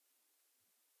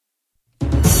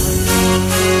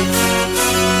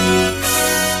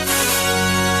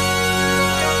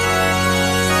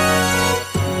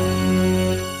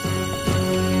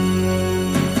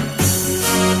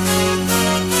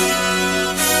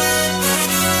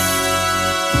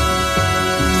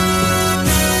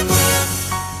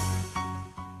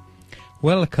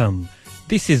Welcome.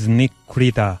 This is Nick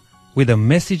Krita with a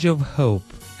message of hope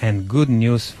and good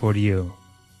news for you.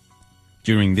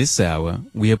 During this hour,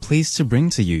 we are pleased to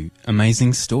bring to you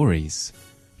amazing stories,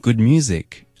 good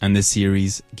music, and the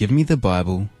series Give Me the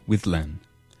Bible with Len.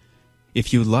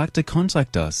 If you would like to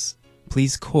contact us,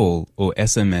 please call or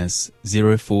SMS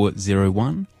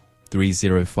 0401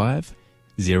 305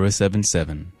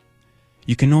 077.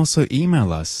 You can also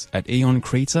email us at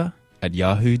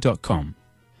ionkrita@yahoo.com.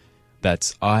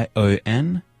 That's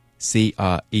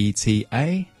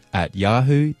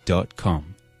IONCRETA@yahoo.com.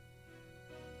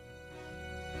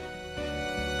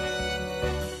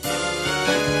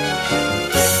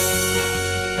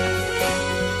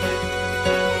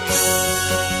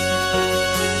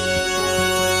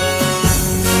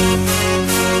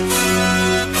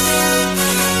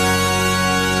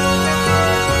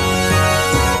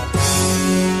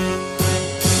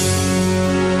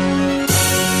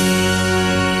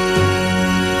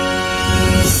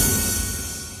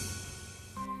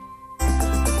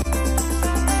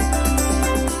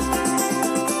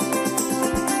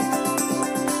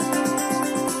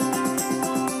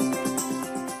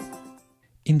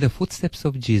 In the footsteps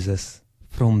of Jesus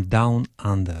from down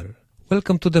under.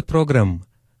 Welcome to the program.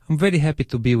 I'm very happy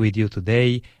to be with you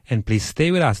today, and please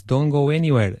stay with us. Don't go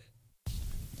anywhere.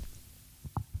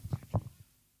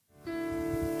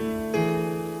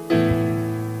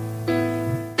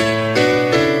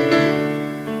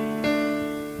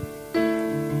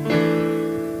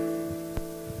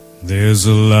 There's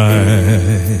a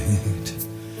light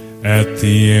at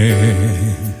the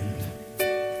end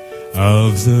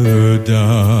of the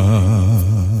darkness,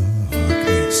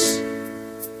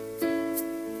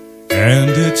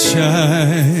 and it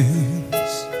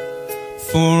shines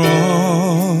for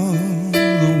all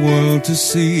the world to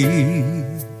see.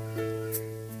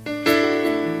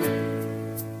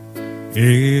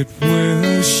 It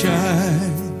will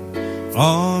shine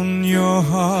on your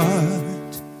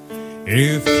heart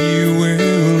if you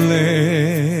will let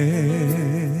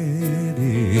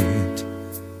it.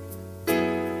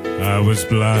 I was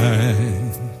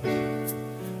blind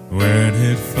when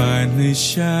it finally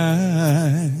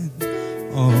shined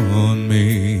on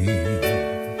me.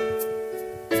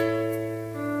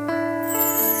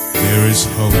 There is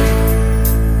hope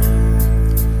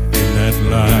in that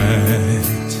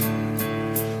light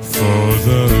for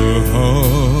the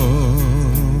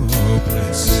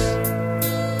hopeless,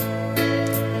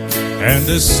 and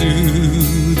a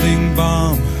soothing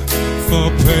balm for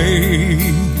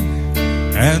pain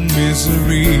and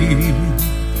misery.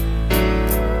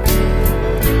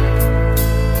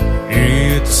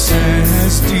 It's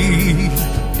as deep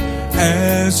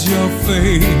as your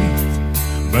faith,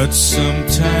 but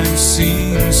sometimes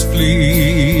seems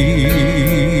fleeting.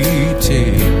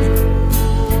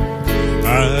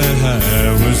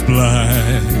 I was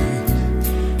blind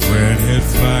when it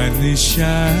finally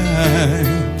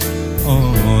shined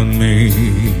on me.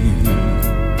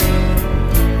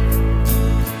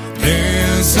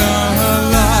 There's a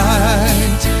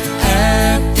light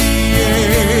at the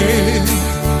end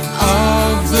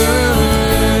of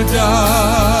the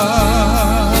darkness,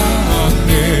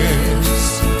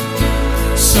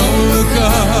 so look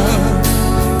up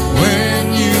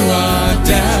when you are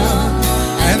down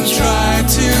and try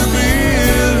to believe.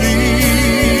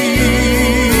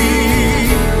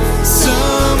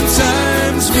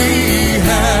 Sometimes we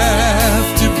have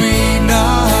to be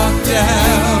knocked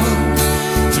down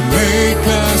to make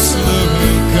us look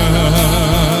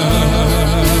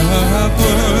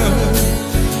upward.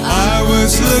 I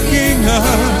was looking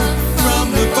up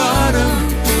from the bottom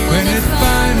when it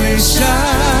finally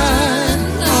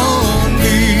shined on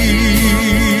me.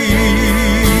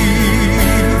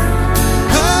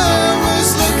 I was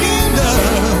looking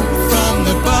up from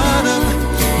the bottom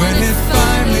when it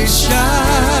finally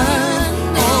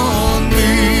shined on me.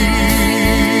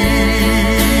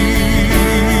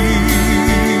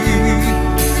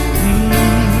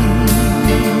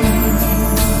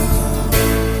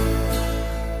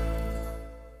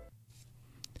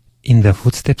 In the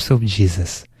footsteps of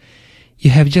Jesus.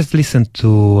 You have just listened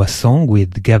to a song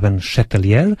with Gavin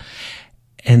Chatelier,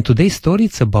 and today's story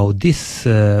is about this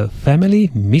family,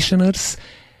 missionaries,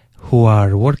 who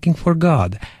are working for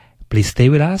God. Please stay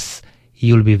with us.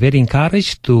 You'll be very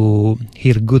encouraged to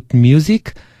hear good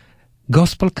music,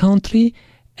 gospel country,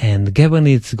 and Gavin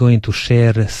is going to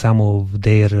share some of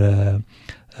their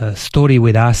story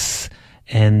with us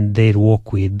and their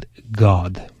walk with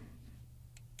God.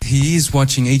 He is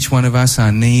watching each one of us,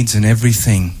 our needs and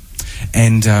everything.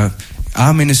 And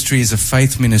our ministry is a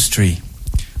faith ministry.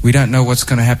 We don't know what's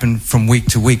going to happen from week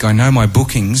to week. I know my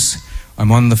bookings.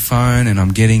 I'm on the phone and I'm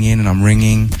getting in and I'm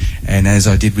ringing, and as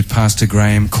I did with Pastor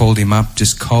Graham, called him up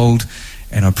just cold,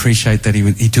 and I appreciate that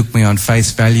he took me on face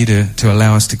value to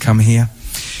allow us to come here.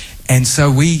 And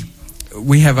so we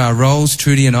have our roles,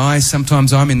 Trudy and I.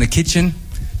 Sometimes I'm in the kitchen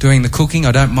doing the cooking.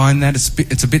 I don't mind that.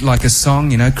 It's a bit like a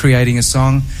song, creating a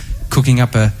song, cooking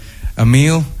up a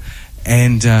meal.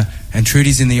 And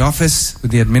Trudy's in the office with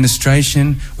the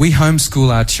administration. We homeschool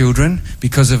our children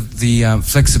because of the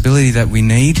flexibility that we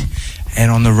need, and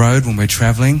on the road when we're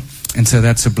travelling. And so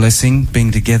that's a blessing,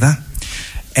 being together.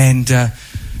 And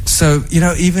so,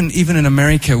 even in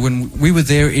America, when we were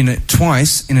there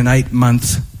twice in an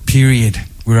 8-month period,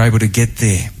 we were able to get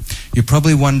there. You're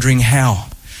probably wondering how.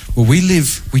 Well,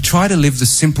 we try to live the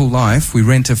simple life. We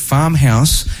rent a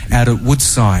farmhouse out at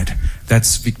Woodside.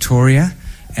 That's Victoria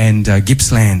and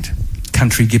Gippsland,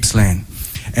 country Gippsland.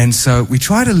 And so we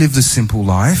try to live the simple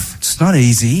life. It's not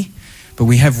easy, but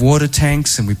we have water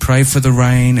tanks and we pray for the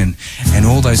rain and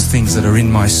all those things that are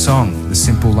in my song, The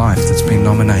Simple Life, that's been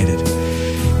nominated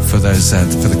for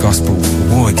the Gospel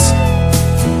Awards.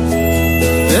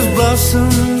 There's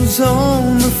blossoms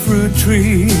on the fruit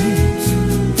trees,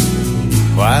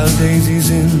 wild daisies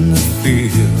in the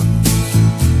field,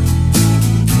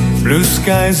 blue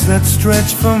skies that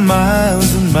stretch for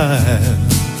miles and miles.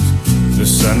 The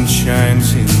sun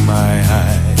shines in my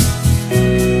eyes.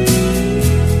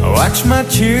 I watch my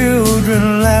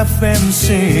children laugh and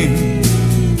sing.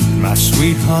 My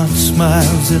sweetheart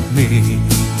smiles at me.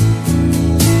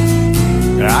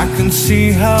 I can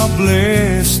see how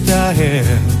blessed I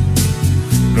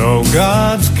am, all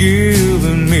God's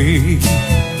given me.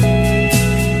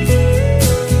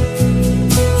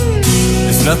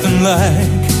 There's nothing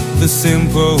like the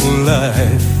simple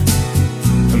life,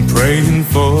 and praying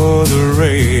for the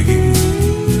rain,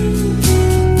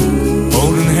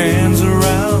 holding hands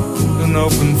around an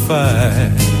open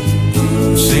fire,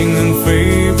 singing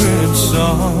favorite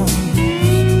songs.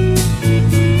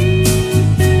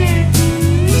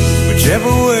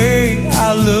 Whichever way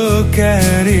I look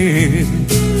at it,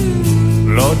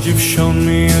 Lord, you've shown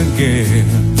me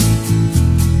again.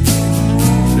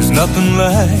 There's nothing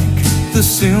like the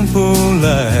simple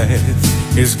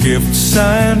life, His gift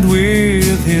signed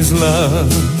with His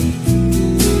love.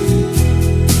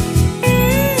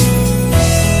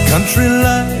 Country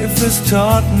life has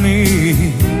taught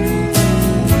me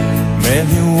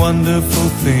many wonderful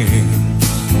things.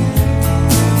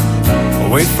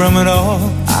 Away from it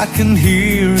all, I can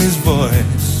hear His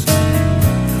voice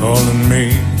calling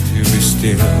me to be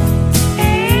still.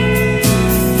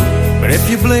 But if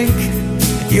you blink,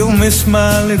 you'll miss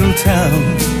my little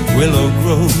town. Willow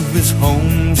Grove is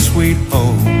home, sweet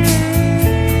home.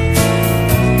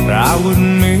 I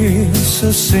wouldn't miss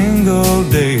a single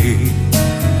day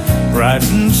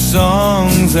writing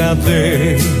songs out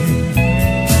there.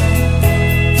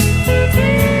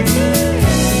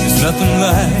 There's nothing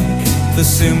like the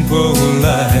simple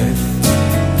life,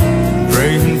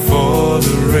 praying for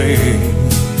the rain,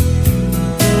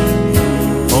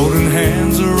 holding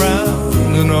hands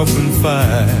around an open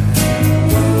fire,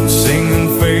 singing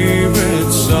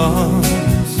favorite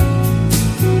songs.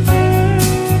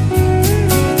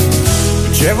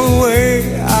 Whichever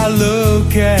way I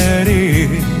look at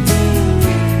it,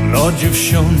 Lord, you've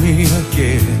shown me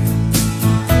again.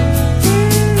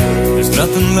 There's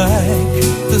nothing like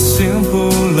the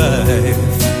simple life,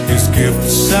 His gift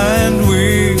signed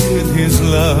with His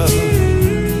love.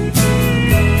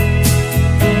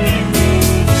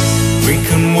 We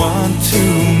can want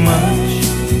too much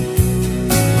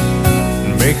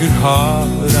and make it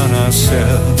hard on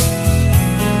ourselves.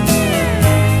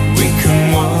 We can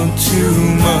want too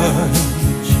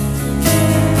much,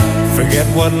 forget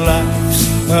what life's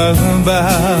about.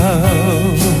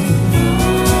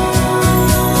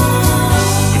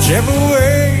 Whichever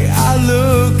way I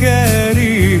look at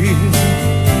it,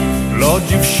 Lord,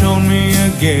 you've shown me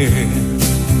again.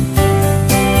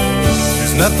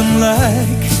 There's nothing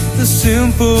like the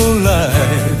simple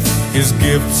life, His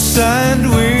gift signed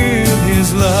with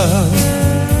His love.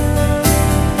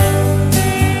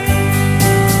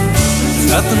 There's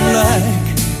nothing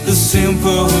like the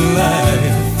simple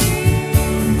life,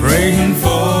 praying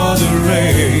for the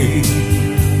rain,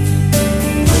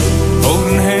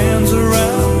 holding hands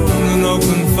around an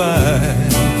open fire,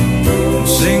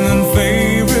 singing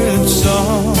favorite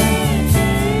songs.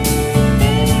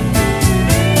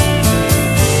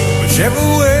 Whichever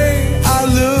way I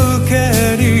look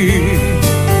at it,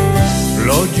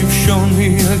 Lord, you've shown me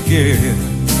again.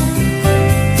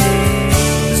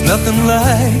 There's nothing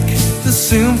like the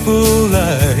simple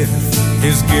life,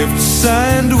 His gift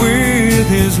signed with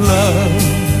His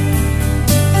love.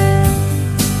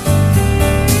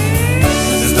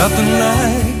 Nothing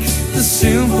like the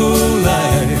simple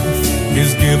life,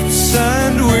 His gifts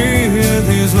signed with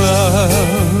His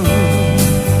love.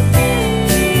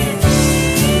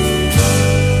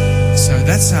 So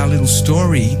that's our little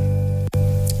story.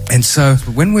 And so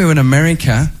when we were in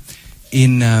America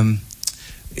in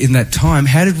that time,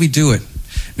 how did we do it?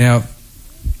 Now,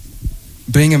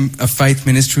 being a faith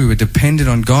ministry, we were dependent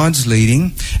on God's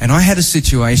leading, and I had a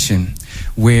situation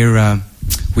where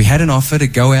we had an offer to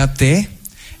go out there,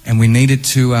 and we needed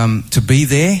to be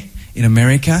there in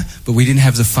America, but we didn't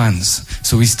have the funds.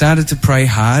 So we started to pray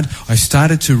hard. I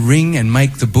started to ring and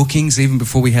make the bookings even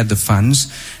before we had the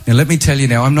funds. Now let me tell you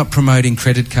now, I'm not promoting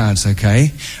credit cards,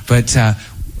 okay? But the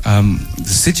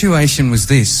situation was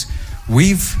this.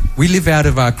 We live out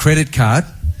of our credit card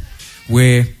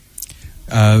where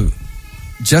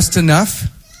just enough,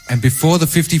 and before the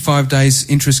 55 days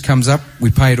interest comes up, we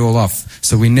pay it all off.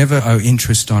 So we never owe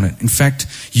interest on it. In fact,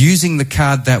 using the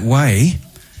card that way,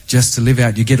 just to live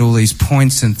out, you get all these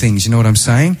points and things, you know what I'm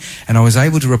saying? And I was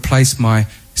able to replace my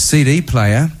CD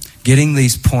player, getting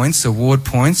these points, award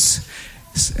points,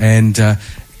 and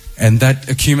that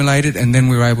accumulated, and then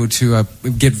we were able to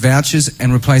get vouchers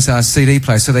and replace our CD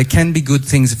player. So they can be good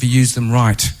things if you use them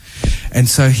right. And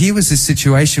so here was this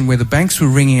situation where the banks were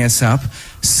ringing us up,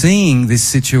 seeing this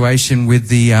situation with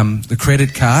the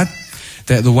credit card,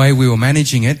 the way we were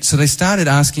managing it. So they started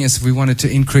asking us if we wanted to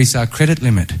increase our credit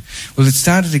limit. Well,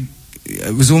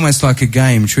 it was almost like a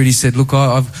game. Trudy said, look,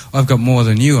 I've got more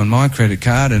than you on my credit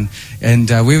card, and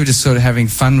we were just sort of having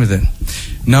fun with it,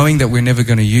 knowing that we're never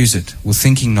going to use it, well,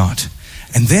 thinking not.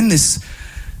 And then as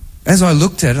I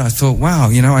looked at it, I thought, wow,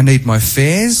 I need my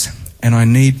fares, and I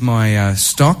need my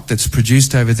stock that's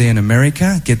produced over there in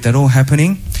America, get that all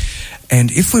happening.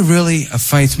 And if we're really a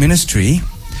faith ministry,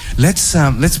 let's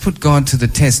put God to the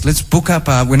test. Let's book up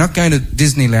we're not going to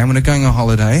Disneyland, we're not going on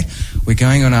holiday. We're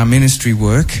going on our ministry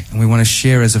work, and we want to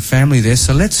share as a family there.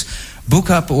 So let's book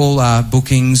up all our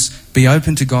bookings, be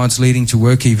open to God's leading to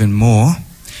work even more,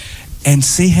 and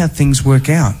see how things work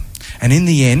out. And in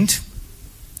the end,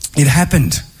 it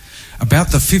happened. About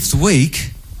the 5th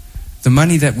week, the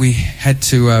money that we had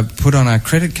to put on our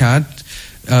credit card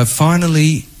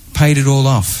finally paid it all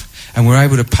off. And we're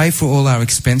able to pay for all our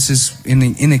expenses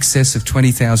in excess of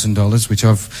 $20,000, which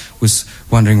I was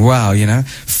wondering, wow,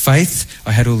 faith.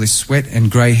 I had all this sweat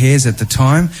and grey hairs at the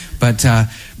time, but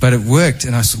it worked.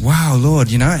 And I said, wow,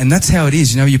 Lord, and that's how it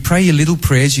is. You pray your little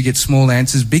prayers, you get small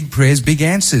answers, big prayers, big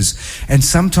answers. And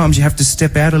sometimes you have to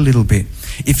step out a little bit.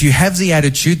 If you have the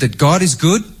attitude that God is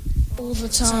good all the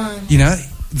time,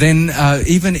 then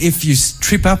even if you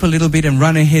trip up a little bit and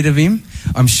run ahead of Him,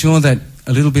 I'm sure that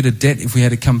a little bit of debt, if we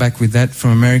had to come back with that from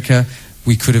America,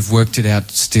 we could have worked it out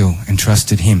still and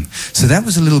trusted Him. So that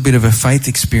was a little bit of a faith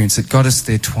experience that got us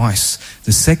there twice.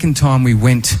 The second time we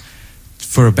went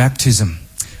for a baptism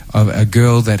of a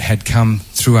girl that had come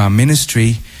through our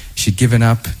ministry. She'd given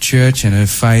up church and her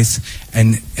faith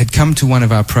and had come to one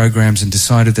of our programs and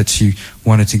decided that she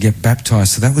wanted to get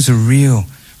baptized. So that was a real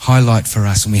highlight for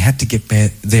us, and we had to get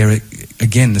there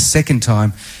again the second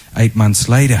time 8 months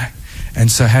later. And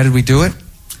so how did we do it?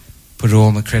 Put it all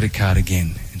on the credit card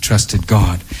again and trusted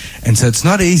God. And so it's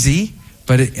not easy,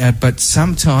 but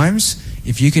sometimes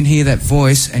if you can hear that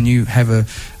voice and you have a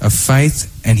faith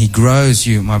and He grows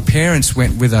you. My parents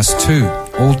went with us too,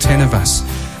 all 10 of us.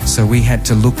 So we had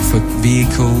to look for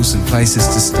vehicles and places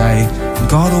to stay. And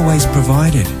God always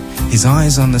provided. His eye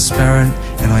is on the sparrow,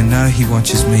 and I know He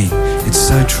watches me. It's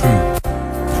so true.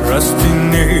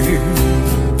 Trusting in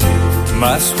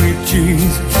my sweet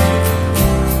Jesus,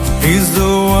 He's the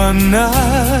one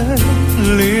I'm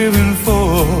living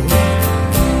for.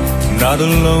 Not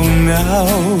alone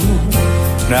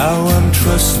now I'm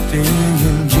trusting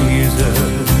in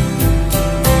Jesus.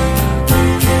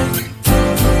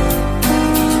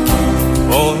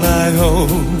 All I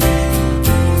hope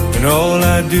and all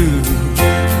I do,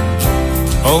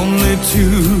 only to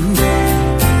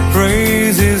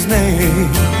praise His name.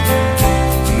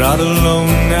 Not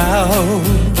alone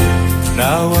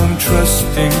now I'm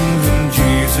trusting in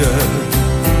Jesus.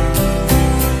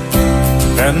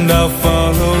 And I'll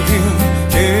follow Him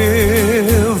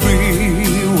everywhere.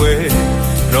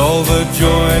 And all the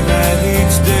joy that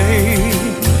each day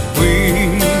we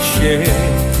share,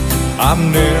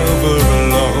 I'm never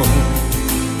alone.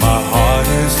 My heart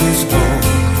is His home.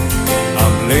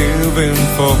 I'm living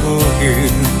for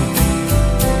Him.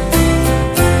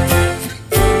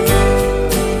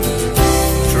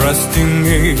 Trusting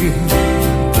in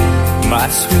my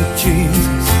sweet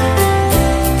Jesus,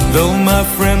 though my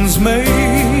friends may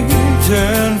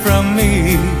turn from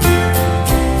me.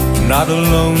 Not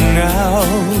alone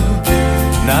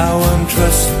Now I'm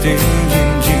trusting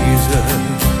in Jesus.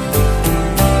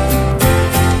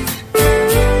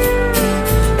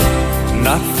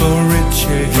 Not for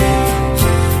riches,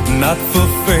 not for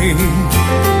fame.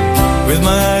 With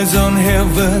my eyes on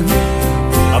heaven,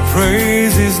 I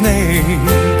praise His name.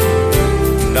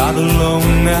 Not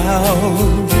alone now,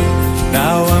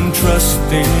 now I'm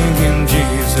trusting in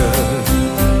Jesus.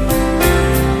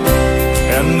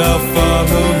 And I'll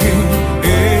follow Him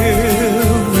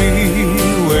everywhere.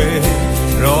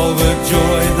 And all the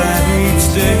joy that each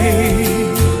day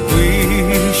we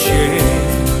share,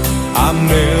 I'm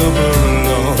never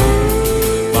alone.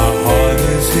 My heart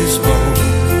is His home.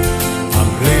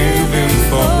 I'm living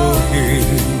for Him.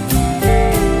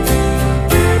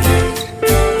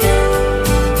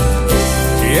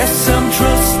 Yes, I'm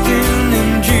trusting in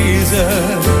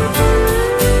Jesus.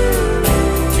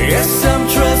 Yes, I'm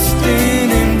trusting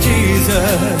in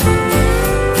Jesus.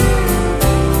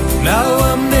 Now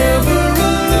I'm never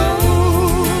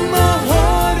alone. My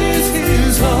heart is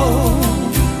His home.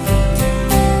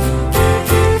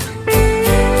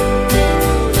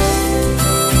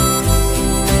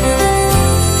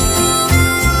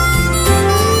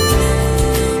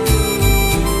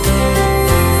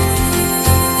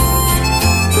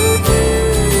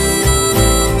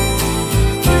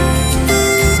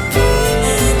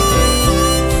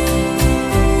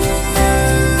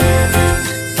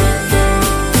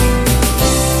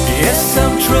 Yes,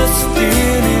 I'm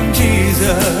trusting in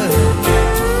Jesus.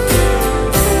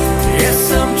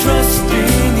 Yes, I'm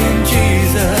trusting in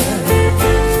Jesus.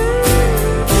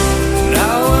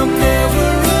 Now I'm never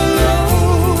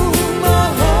alone. My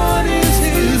heart is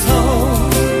His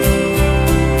home.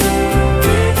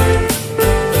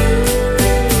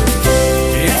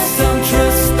 Yes, I'm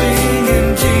trusting in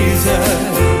Jesus.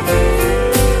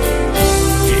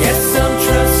 Yes, I'm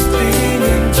trusting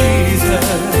in Jesus.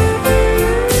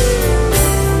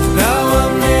 Now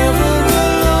I'm never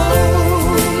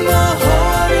alone. My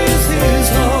heart is His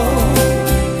home.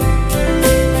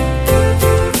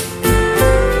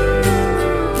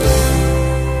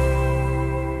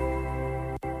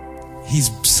 He's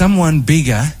someone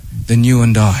bigger than you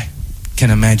and I can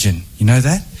imagine. You know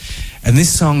that? And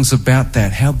this song's about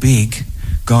that, how big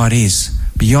God is,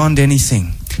 beyond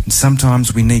anything. And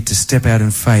sometimes we need to step out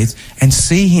in faith and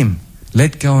see Him.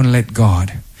 Let go and let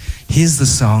God. Here's the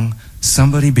song,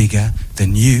 Somebody Bigger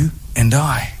Than You and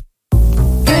I.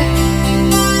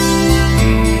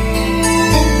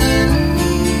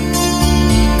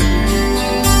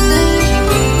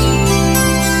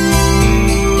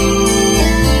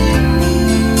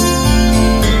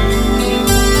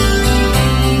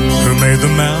 Who made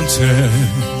the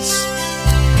mountains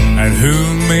and who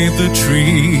made the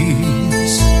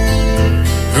trees?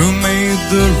 Who made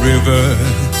the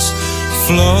rivers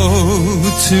flow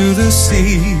to the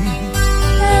sea?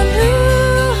 And who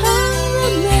hung the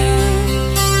moon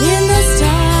in the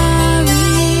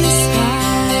starry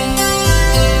sky?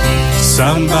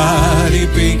 Somebody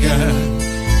bigger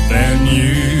than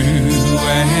you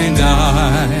and I.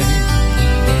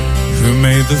 Who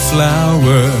made the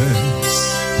flowers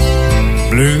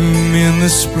bloom in the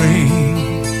spring?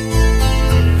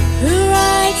 Who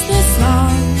writes the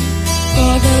song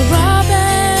for the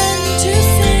robin to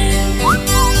sing?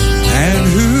 And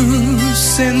who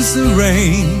sends the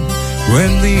rain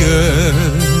when the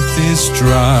earth is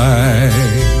dry?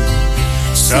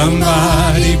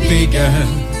 Somebody bigger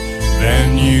than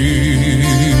you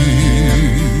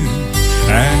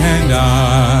and I.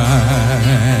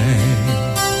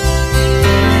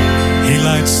 He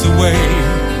lights the way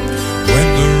when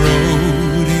the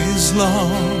road is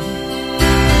long.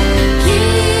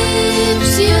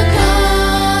 Keeps you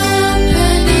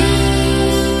company.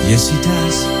 Yes, He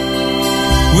does.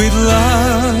 With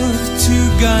love to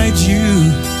guide you,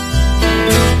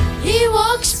 He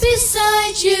walks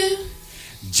beside you.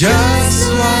 just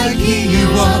like He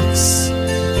walks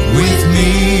with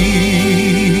me.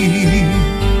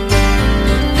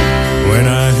 When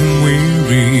I am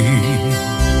weary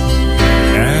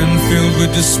and filled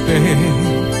with despair,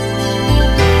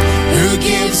 who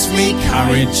gives me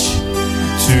courage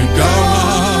to go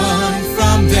on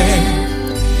from there?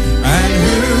 And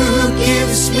who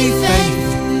gives me faith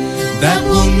that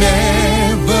will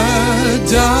never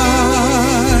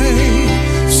die?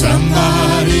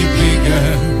 Somebody bigger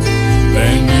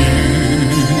than you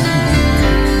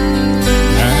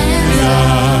and I.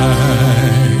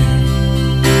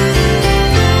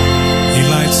 He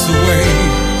lights the way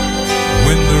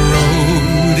when the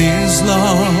road is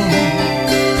long.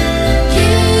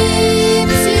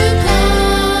 Keeps you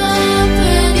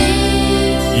company.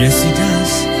 Yes, He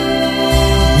does.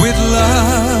 With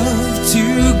love to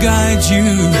guide you,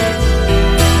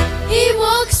 He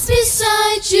walks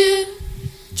beside you.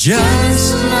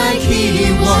 just like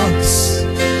He walks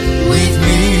with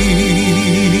me.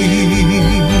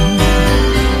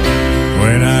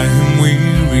 When I am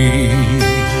weary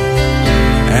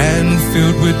and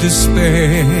filled with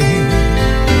despair,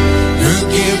 who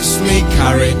gives me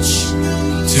courage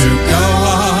to go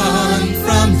on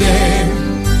from there,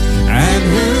 and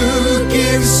who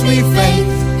gives me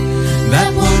faith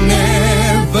that will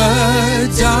never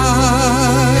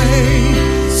die.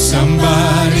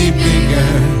 Somebody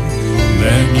bigger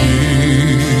than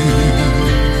you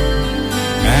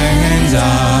and I.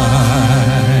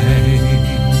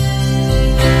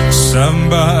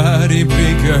 Somebody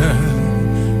bigger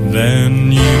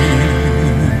than you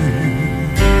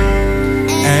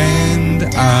and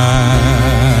I.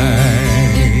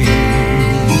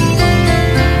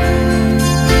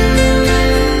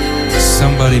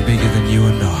 Somebody bigger than you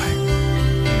and I.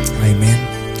 Amen.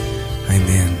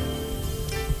 Amen.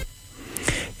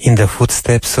 In the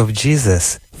footsteps of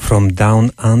Jesus from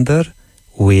Down Under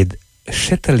with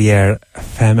Chatelier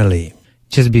Family.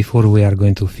 Just before we are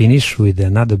going to finish with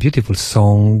another beautiful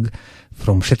song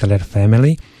from Chatelier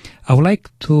Family, I would like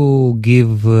to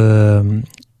give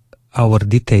our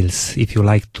details. If you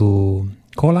like to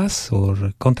call us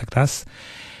or contact us,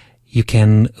 you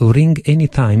can ring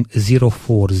anytime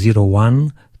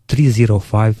 0401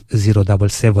 305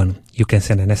 077. You can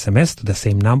send an SMS to the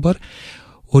same number,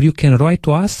 or you can write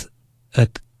to us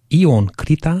at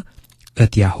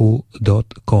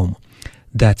ionkrita@yahoo.com.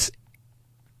 That's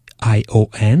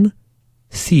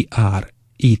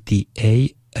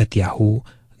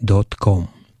ionkreta@yahoo.com.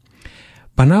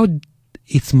 But now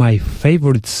it's my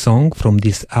favorite song from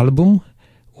this album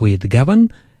with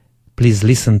Gavin. Please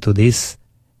listen to this,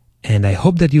 and I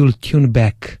hope that you'll tune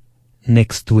back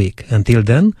next week. Until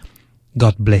then,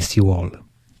 God bless you all.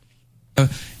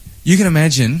 You can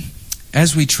imagine,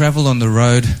 as we travel on the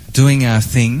road doing our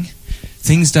thing,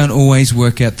 things don't always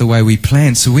work out the way we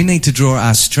plan, so we need to draw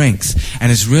our strength.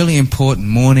 And it's really important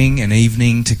morning and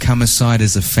evening to come aside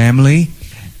as a family.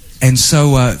 And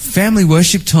so family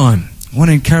worship time. I want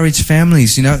to encourage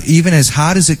families, even as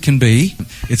hard as it can be,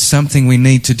 it's something we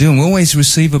need to do. And we always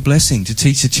receive a blessing to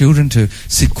teach the children to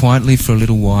sit quietly for a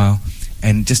little while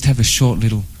and just have a short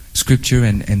little scripture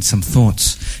and some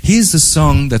thoughts. Here's the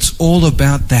song that's all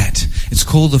about that. It's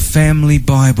called the Family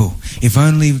Bible. If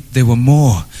only there were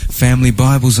more family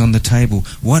Bibles on the table,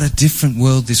 what a different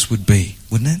world this would be,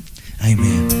 wouldn't it?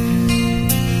 Amen.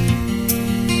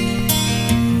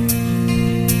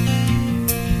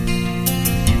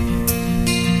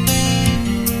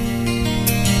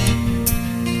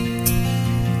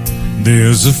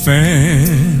 There's a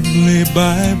family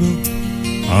Bible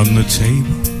on the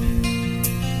table.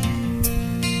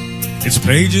 Its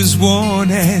pages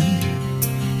worn and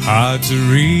hard to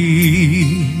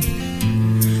read,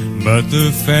 but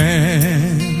the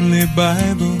family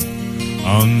Bible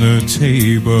on the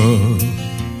table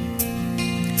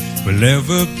will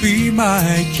ever be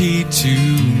my key to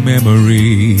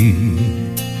memory.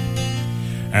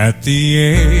 At the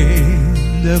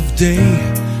end of day,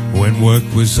 when work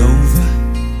was over,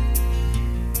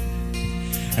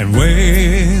 and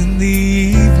when the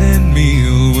evening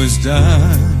meal was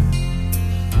done,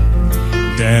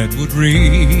 Dad would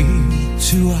read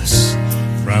to us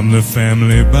from the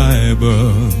family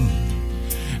Bible,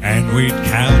 and we'd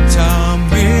count our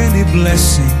many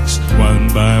blessings one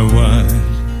by one.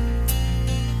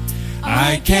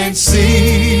 I can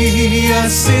see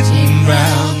us sitting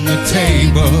round the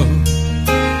table,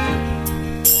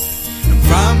 and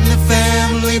from the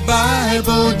family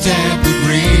Bible Dad would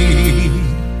read.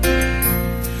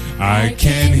 I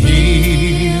can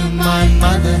hear my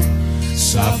mother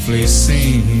softly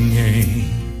singing,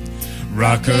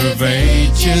 Rock of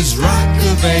Ages,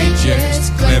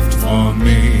 cleft for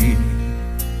me.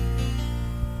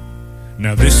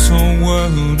 Now this whole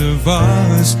world of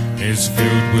ours is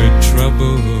filled with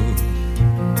trouble,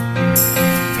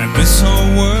 and this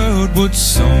whole world would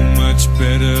so much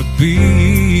better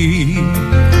be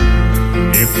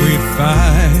if we'd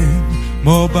find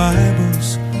more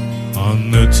Bibles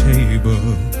on the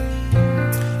table.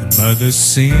 Mother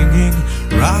singing,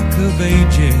 Rock of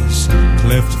Ages,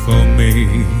 cleft for me.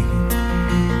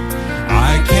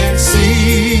 I can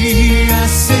see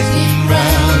us sitting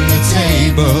round the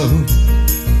table,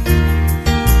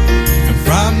 and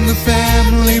from the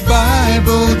family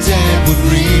Bible Dad would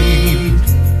read.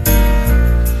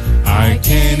 I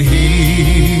can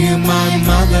hear my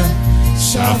mother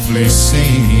softly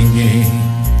singing,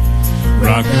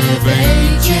 Rock of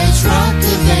Ages,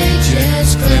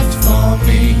 cleft for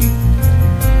me.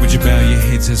 Would you bow your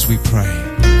heads as we pray?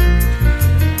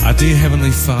 Dear Heavenly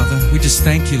Father, we just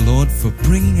thank you, Lord, for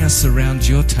bringing us around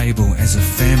your table as a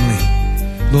family.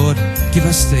 Lord, give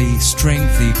us the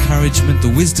strength, the encouragement, the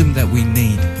wisdom that we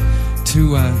need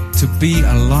to be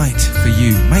a light for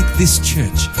you. Make this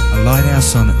church a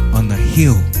lighthouse on the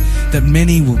hill, that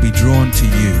many will be drawn to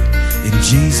you. In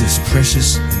Jesus'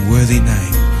 precious and worthy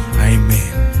name,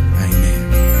 amen.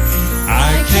 Amen.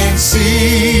 I can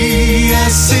see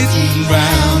us sitting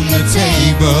round the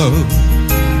table,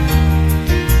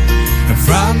 and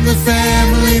from the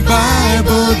family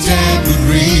Bible Dad would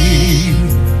read.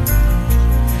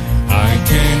 I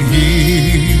can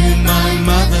hear my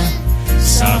mother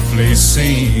softly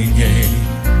singing,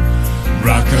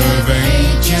 Rock of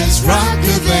Ages,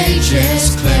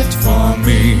 cleft for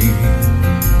me.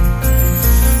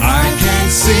 I can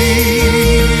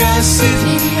see us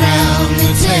sitting round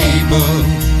the table,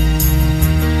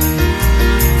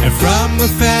 and from the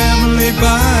family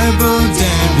Bible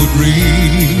Dad would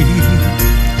read.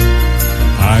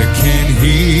 I can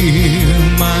hear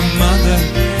my mother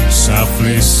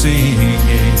softly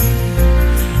singing,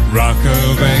 Rock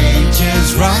of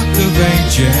Ages,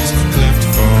 cleft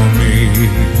for me.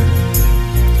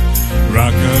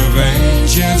 Rock of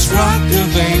Ages,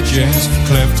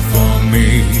 cleft for me.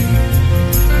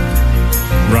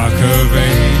 Rock of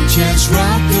Ages,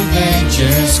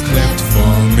 cleft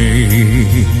for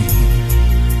me.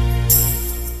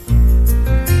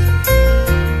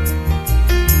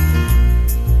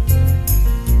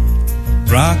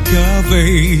 Rock of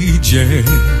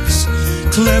Ages,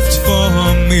 cleft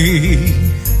for me.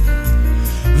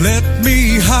 Let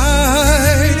me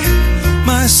hide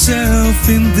myself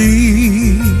in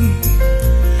thee.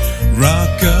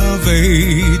 Rock of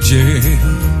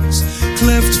Ages,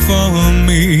 cleft for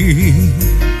me.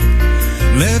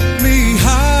 Let me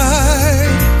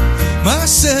hide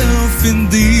myself in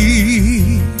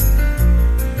thee.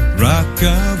 Rock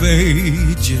of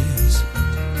Ages.